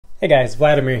Hey guys,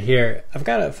 Vladimir here. I've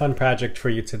got a fun project for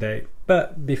you today,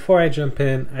 but before I jump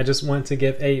in, I just want to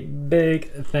give a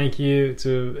big thank you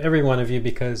to every one of you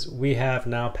because we have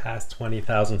now passed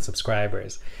 20,000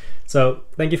 subscribers. So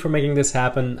thank you for making this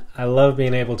happen. I love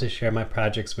being able to share my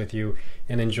projects with you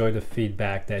and enjoy the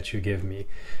feedback that you give me.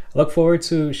 I look forward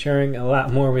to sharing a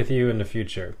lot more with you in the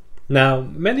future. Now,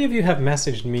 many of you have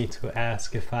messaged me to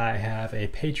ask if I have a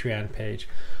Patreon page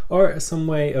or some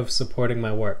way of supporting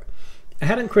my work. I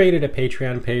hadn't created a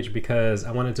Patreon page because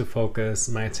I wanted to focus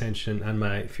my attention on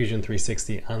my Fusion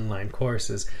 360 online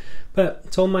courses,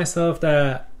 but told myself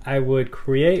that I would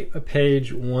create a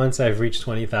page once I've reached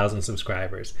 20,000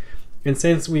 subscribers. And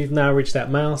since we've now reached that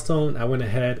milestone, I went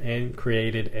ahead and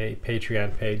created a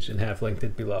Patreon page and have linked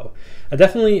it below. I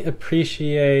definitely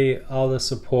appreciate all the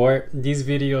support. These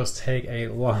videos take a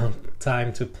long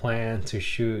time to plan, to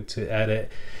shoot, to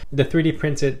edit. The 3D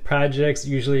printed projects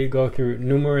usually go through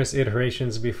numerous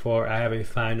iterations before I have a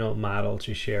final model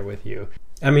to share with you.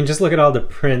 I mean, just look at all the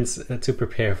prints to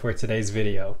prepare for today's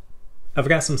video. I've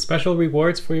got some special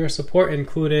rewards for your support,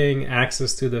 including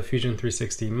access to the Fusion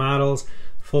 360 models,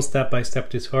 full step-by-step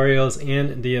tutorials,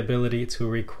 and the ability to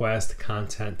request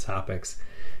content topics.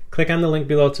 Click on the link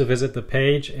below to visit the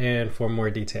page and for more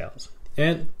details.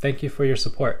 And thank you for your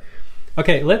support.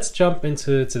 Okay, let's jump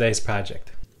into today's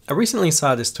project. I recently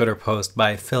saw this Twitter post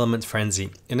by Filament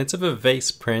Frenzy, and it's of a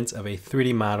vase print of a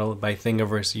 3D model by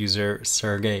Thingiverse user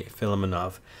Sergey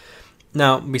Filamonov.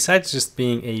 Now, besides just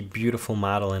being a beautiful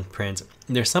model in print,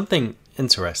 there's something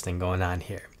interesting going on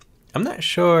here. I'm not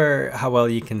sure how well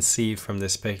you can see from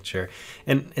this picture,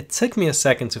 and it took me a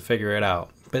second to figure it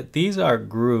out, but these are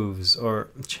grooves or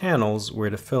channels where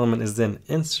the filament is then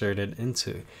inserted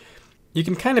into. You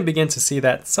can kind of begin to see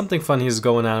that something funny is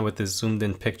going on with this zoomed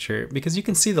in picture because you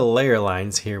can see the layer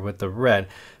lines here with the red,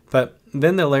 but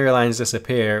then the layer lines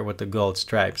disappear with the gold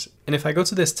stripes. And if I go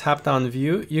to this top-down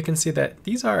view, you can see that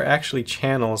these are actually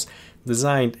channels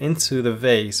designed into the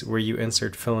vase where you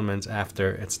insert filament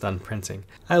after it's done printing.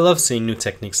 I love seeing new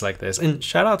techniques like this, and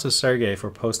shout out to Sergey for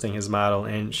posting his model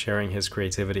and sharing his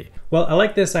creativity. Well, I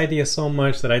like this idea so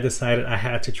much that I decided I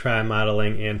had to try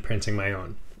modeling and printing my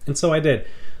own. And so I did.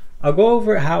 I'll go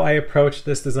over how I approached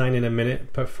this design in a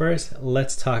minute, but first,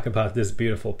 let's talk about this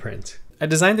beautiful print. I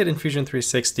designed it in Fusion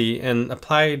 360 and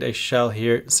applied a shell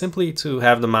here simply to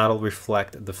have the model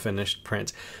reflect the finished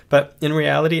print. But in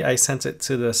reality, I sent it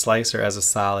to the slicer as a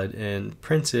solid and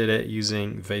printed it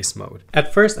using vase mode.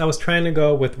 At first, I was trying to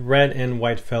go with red and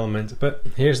white filament, but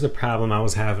here's the problem I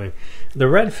was having. The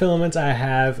red filament I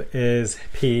have is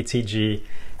PETG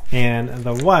and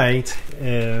the white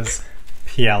is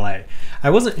PLA. I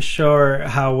wasn't sure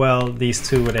how well these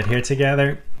two would adhere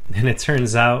together, and it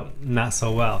turns out not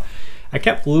so well. I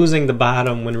kept losing the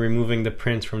bottom when removing the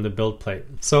print from the build plate.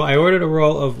 So I ordered a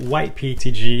roll of white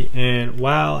PETG, and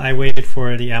while I waited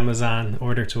for the Amazon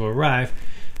order to arrive,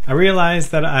 I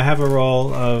realized that I have a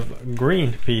roll of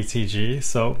green PETG,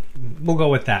 so we'll go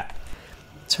with that.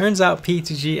 Turns out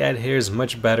PETG adheres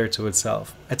much better to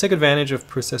itself. I took advantage of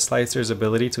Process Slicer's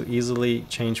ability to easily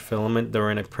change filament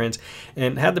during a print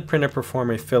and had the printer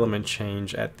perform a filament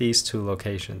change at these two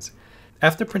locations.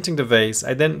 After printing the vase,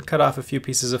 I then cut off a few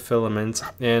pieces of filament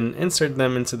and insert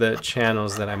them into the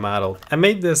channels that I modeled. I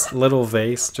made this little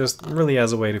vase just really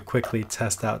as a way to quickly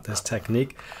test out this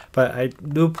technique, but I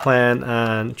do plan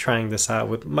on trying this out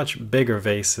with much bigger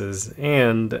vases,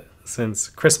 and since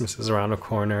Christmas is around the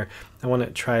corner, I want to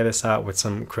try this out with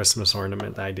some Christmas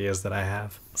ornament ideas that I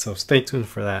have. So stay tuned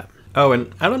for that. Oh,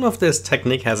 and I don't know if this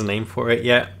technique has a name for it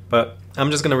yet, but I'm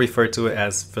just going to refer to it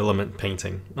as filament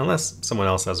painting, unless someone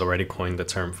else has already coined the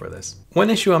term for this. One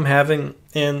issue I'm having,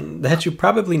 and that you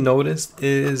probably noticed,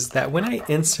 is that when I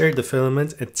insert the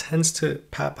filament, it tends to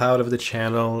pop out of the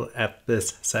channel at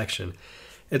this section.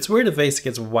 It's where the vase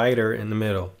gets wider in the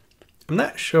middle. I'm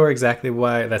not sure exactly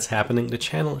why that's happening. The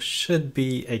channel should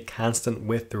be a constant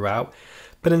width throughout,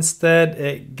 but instead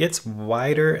it gets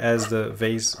wider as the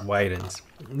vase widens.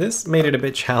 This made it a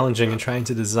bit challenging in trying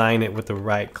to design it with the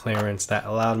right clearance that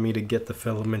allowed me to get the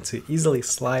filament to easily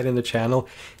slide in the channel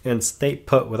and stay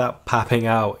put without popping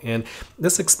out, and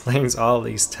this explains all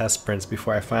these test prints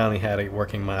before I finally had a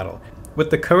working model. With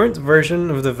the current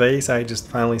version of the vase I just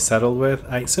finally settled with,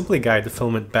 I simply guide the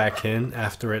filament back in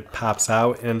after it pops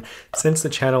out, and since the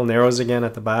channel narrows again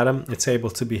at the bottom, it's able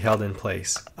to be held in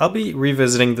place. I'll be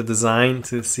revisiting the design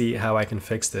to see how I can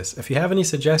fix this. If you have any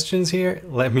suggestions here,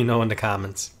 let me know in the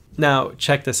comments. Now,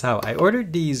 check this out. I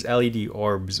ordered these LED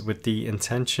orbs with the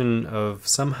intention of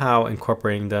somehow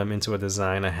incorporating them into a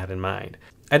design I had in mind.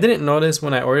 I didn't notice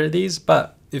when I ordered these,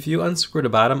 but if you unscrew the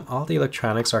bottom, all the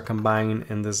electronics are combined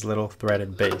in this little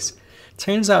threaded base.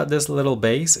 Turns out this little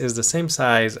base is the same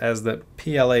size as the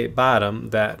PLA bottom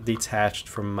that detached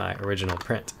from my original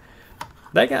print.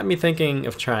 That got me thinking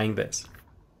of trying this.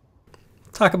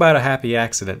 Talk about a happy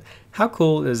accident. How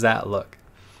cool does that look?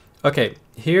 Okay,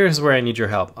 here's where I need your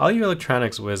help. All you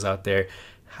electronics whiz out there,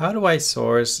 how do I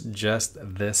source just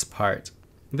this part?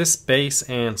 This base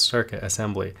and circuit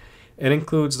assembly. It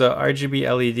includes the RGB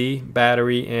LED,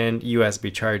 battery, and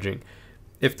USB charging.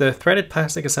 If the threaded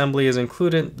plastic assembly is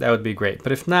included, that would be great.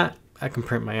 But if not, I can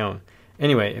print my own.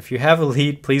 Anyway, if you have a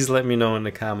lead, please let me know in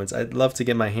the comments. I'd love to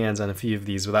get my hands on a few of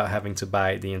these without having to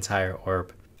buy the entire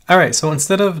orb. Alright, so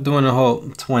instead of doing a whole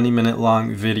 20-minute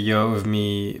long video of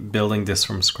me building this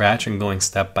from scratch and going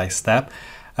step by step,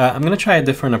 I'm going to try a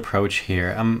different approach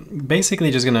here. I'm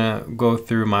basically just going to go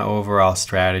through my overall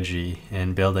strategy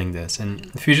in building this.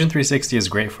 And Fusion 360 is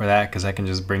great for that because I can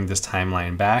just bring this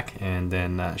timeline back and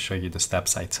then show you the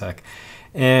steps I took.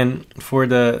 And for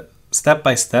the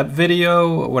step-by-step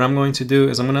video, what I'm going to do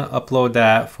is I'm going to upload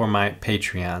that for my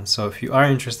Patreon. So if you are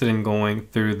interested in going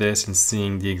through this and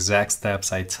seeing the exact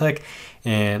steps I took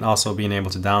and also being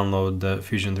able to download the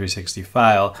Fusion 360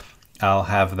 file, I'll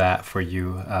have that for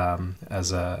you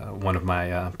as one of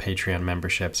my Patreon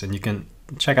memberships, and you can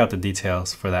check out the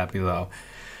details for that below.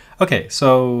 Okay,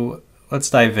 so let's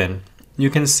dive in.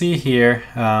 You can see here,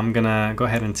 I'm gonna go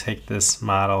ahead and take this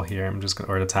model here,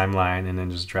 or the timeline, and then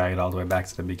just drag it all the way back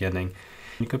to the beginning.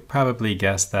 You could probably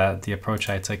guess that the approach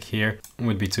I took here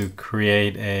would be to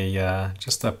create a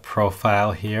just a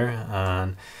profile here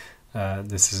on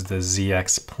this is the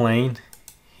ZX plane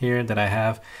here that I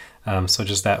have. So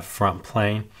just that front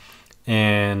plane,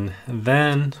 and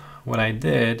then what I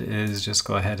did is just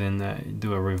go ahead and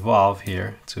do a revolve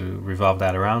here to revolve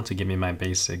that around to give me my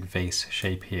basic vase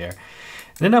shape here.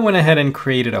 And then I went ahead and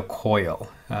created a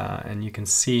coil, and you can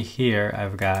see here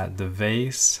I've got the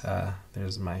vase,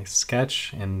 there's my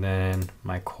sketch, and then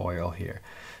my coil here.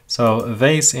 So a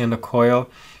vase and a coil,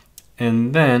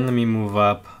 and then let me move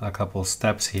up a couple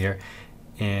steps here,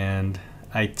 and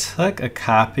I took a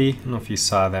copy, I don't know if you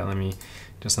saw that, let me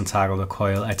just untoggle the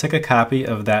coil. I took a copy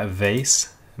of that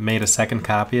vase, made a second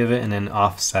copy of it, and then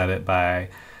offset it by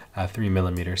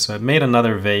 3mm. So it made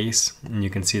another vase, and you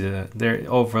can see that they're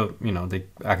over, they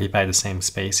occupy the same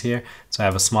space here. So I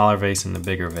have a smaller vase and a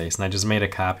bigger vase, and I just made a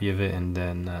copy of it and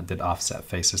then did offset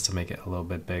faces to make it a little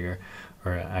bit bigger.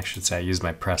 Or I should say I used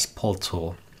my press pull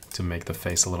tool to make the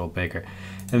face a little bigger.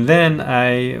 And then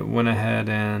I went ahead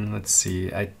and, let's see,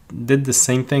 I did the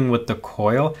same thing with the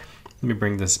coil. Let me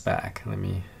bring this back. Let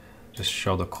me just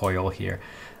show the coil here.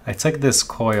 I took this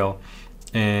coil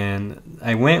and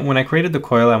when I created the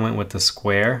coil, I went with the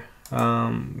square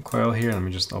coil here. Let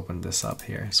me just open this up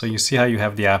here. So you see how you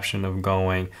have the option of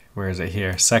going, where is it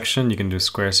here? Section, you can do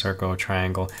square, circle,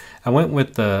 triangle. I went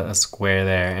with a square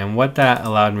there, and what that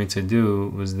allowed me to do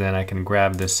was then I can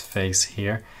grab this face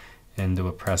here and do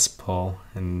a press pull,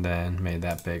 and then made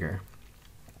that bigger.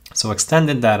 So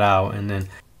extended that out, and then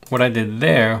what I did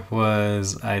there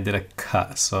was I did a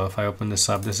cut. So if I open this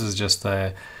up, this is just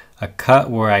a cut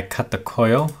where I cut the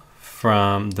coil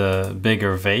from the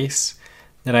bigger vase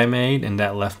that I made, and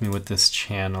that left me with this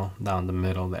channel down the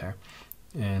middle there.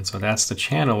 And so that's the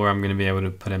channel where I'm going to be able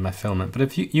to put in my filament. But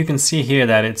if you can see here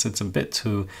that it's a bit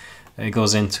too, it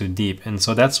goes in too deep, and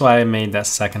so that's why I made that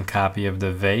second copy of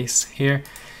the vase here.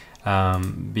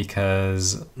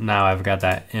 Because now I've got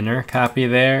that inner copy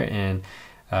there, and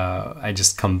I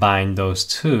just combined those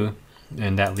two,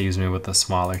 and that leaves me with a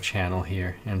smaller channel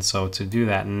here. And so to do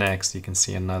that next, you can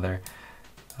see another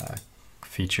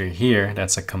feature here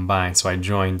that's a combine. So I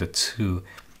joined the two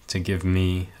to give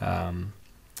me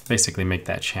basically make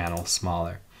that channel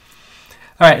smaller.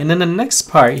 All right, and then the next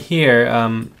part here,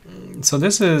 so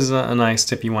this is a nice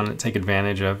tip you want to take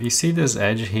advantage of. You see this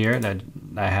edge here that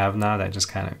I have now that just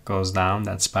kind of goes down,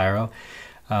 that spiral.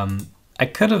 I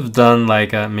could have done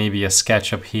like maybe a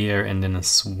sketch up here and then a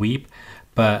sweep,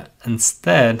 but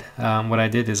instead what I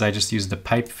did is I just used the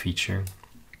pipe feature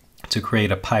to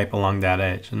create a pipe along that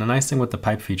edge. And the nice thing with the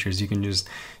pipe feature is you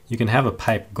can have a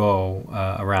pipe go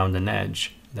around an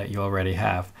edge that you already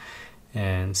have.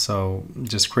 And so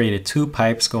just created two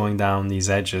pipes going down these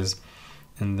edges.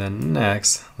 And then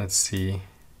next, let's see.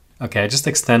 Okay, I just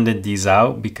extended these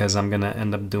out because I'm gonna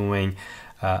end up doing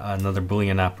another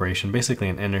Boolean operation, basically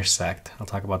an intersect. I'll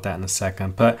talk about that in a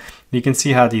second. But you can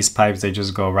see how these pipes, they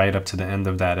just go right up to the end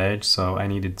of that edge. So I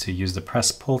needed to use the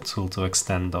press pull tool to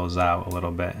extend those out a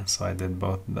little bit. So I did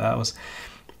both of those.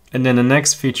 And then the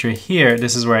next feature here,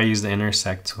 this is where I use the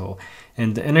intersect tool.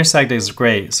 And the intersect is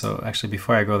great. So actually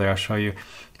before I go there, I'll show you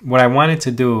what I wanted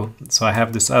to do. So I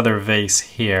have this other vase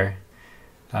here,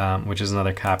 which is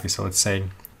another copy. So let's say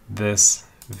this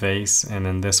vase and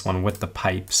then this one with the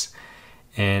pipes.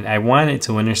 And I want it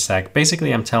to intersect.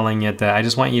 Basically, I'm telling it that I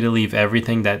just want you to leave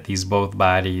everything that these both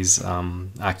bodies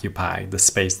occupy, the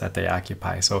space that they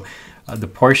occupy. So the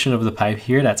portion of the pipe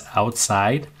here that's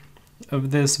outside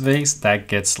of this vase, that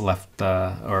gets left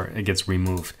or it gets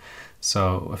removed.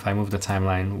 So if I move the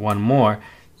timeline one more,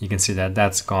 you can see that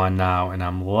that's gone now, and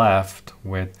I'm left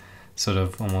with sort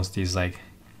of almost these like,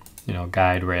 you know,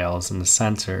 guide rails in the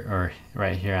center or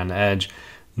right here on the edge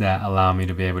that allow me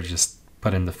to be able to just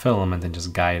put in the filament and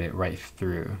just guide it right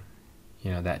through,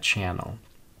 you know, that channel.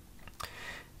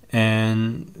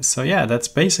 And so yeah, that's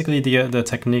basically the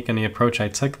technique and the approach I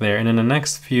took there. And then the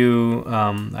next few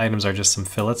items are just some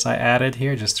fillets I added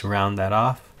here just to round that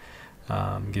off,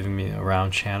 giving me a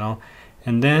round channel.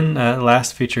 And then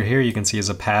last feature here you can see is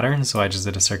a pattern. So I just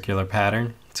did a circular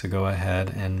pattern to go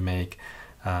ahead and make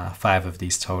 5 of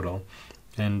these total.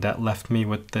 And that left me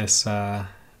with this,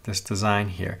 this design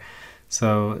here.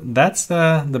 So that's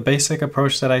the basic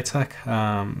approach that I took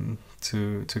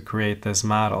to create this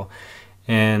model.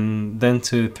 And then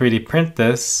to 3D print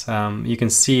this, you can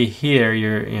see here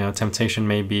your temptation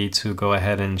may be to go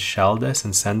ahead and shell this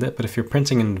and send it. But if you're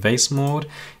printing in vase mode,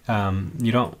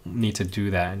 you don't need to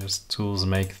do that. Just tools,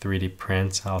 make 3D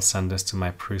print. I'll send this to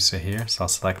my Prusa here. So I'll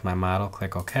select my model,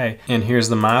 click OK. And here's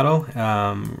the model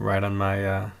right on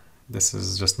my this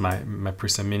is just my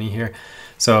Prusa Mini here.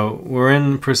 So we're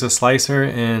in Prusa Slicer,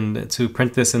 and to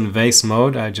print this in vase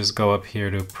mode, I just go up here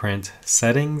to print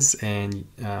settings, and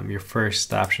your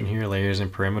first option here, layers and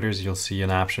perimeters, you'll see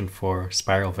an option for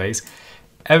spiral vase.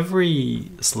 Every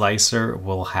slicer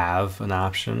will have an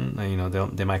option, you know,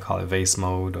 they might call it vase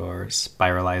mode or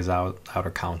spiralize outer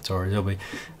contour. There'll be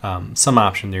some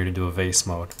option there to do a vase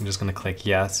mode. I'm just going to click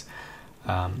yes.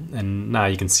 And now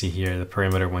you can see here the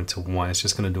perimeter went to 1. It's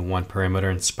just going to do 1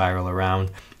 perimeter and spiral around.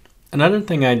 Another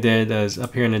thing I did is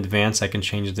up here in advanced, I can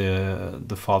change the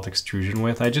default extrusion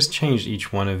width. I just changed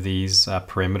each one of these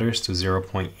perimeters to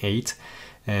 0.8,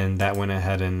 and that went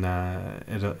ahead and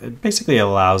it basically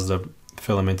allows the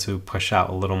filament to push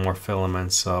out a little more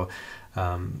filament, so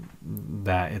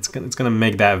that it's going to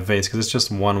make that vase, because it's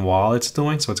just one wall it's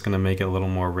doing, so it's going to make it a little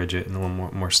more rigid and a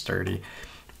little more sturdy.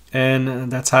 And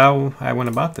that's how I went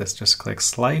about this. Just click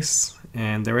slice,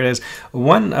 and there it is.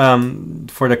 One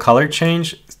for the color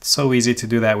change, it's so easy to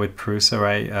do that with Prusa,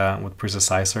 right? With Prusa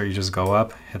Slicer, you just go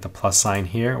up, hit the plus sign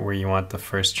here where you want the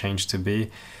first change to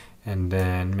be, and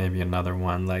then maybe another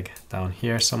one like down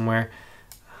here somewhere.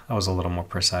 I was a little more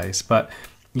precise, but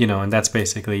you know, and that's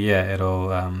basically, yeah, it'll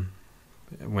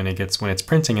when it's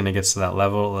printing and it gets to that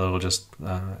level, it'll just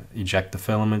eject the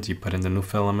filament. You put in the new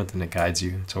filament and it guides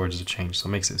you towards the change, so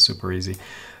it makes it super easy.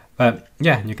 But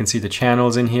yeah, you can see the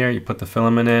channels in here. You put the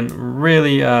filament in.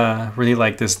 Really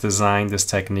like this design, this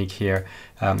technique here.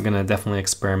 I'm gonna definitely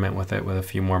experiment with it with a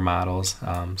few more models,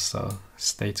 so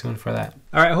stay tuned for that.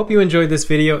 All right, I hope you enjoyed this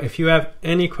video. If you have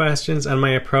any questions on my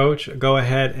approach, go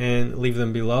ahead and leave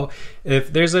them below.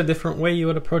 If there's a different way you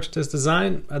would approach this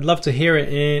design, I'd love to hear it.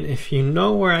 And if you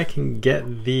know where I can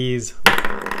get these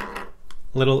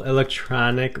little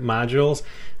electronic modules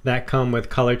that come with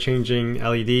color changing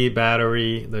LED,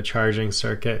 battery, the charging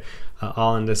circuit,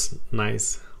 all in this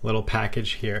nice little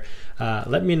package here,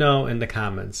 let me know in the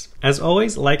comments. As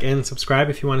always, like and subscribe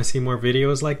if you want to see more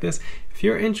videos like this. If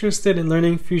you're interested in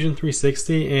learning Fusion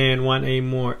 360 and want a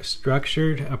more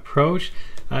structured approach,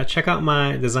 check out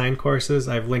my design courses.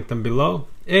 I've linked them below.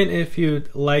 And if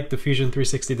you'd like the Fusion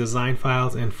 360 design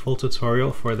files and full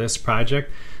tutorial for this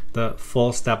project, the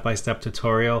full step-by-step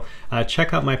tutorial,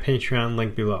 check out my Patreon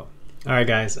link below. All right,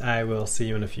 guys, I will see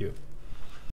you in a few.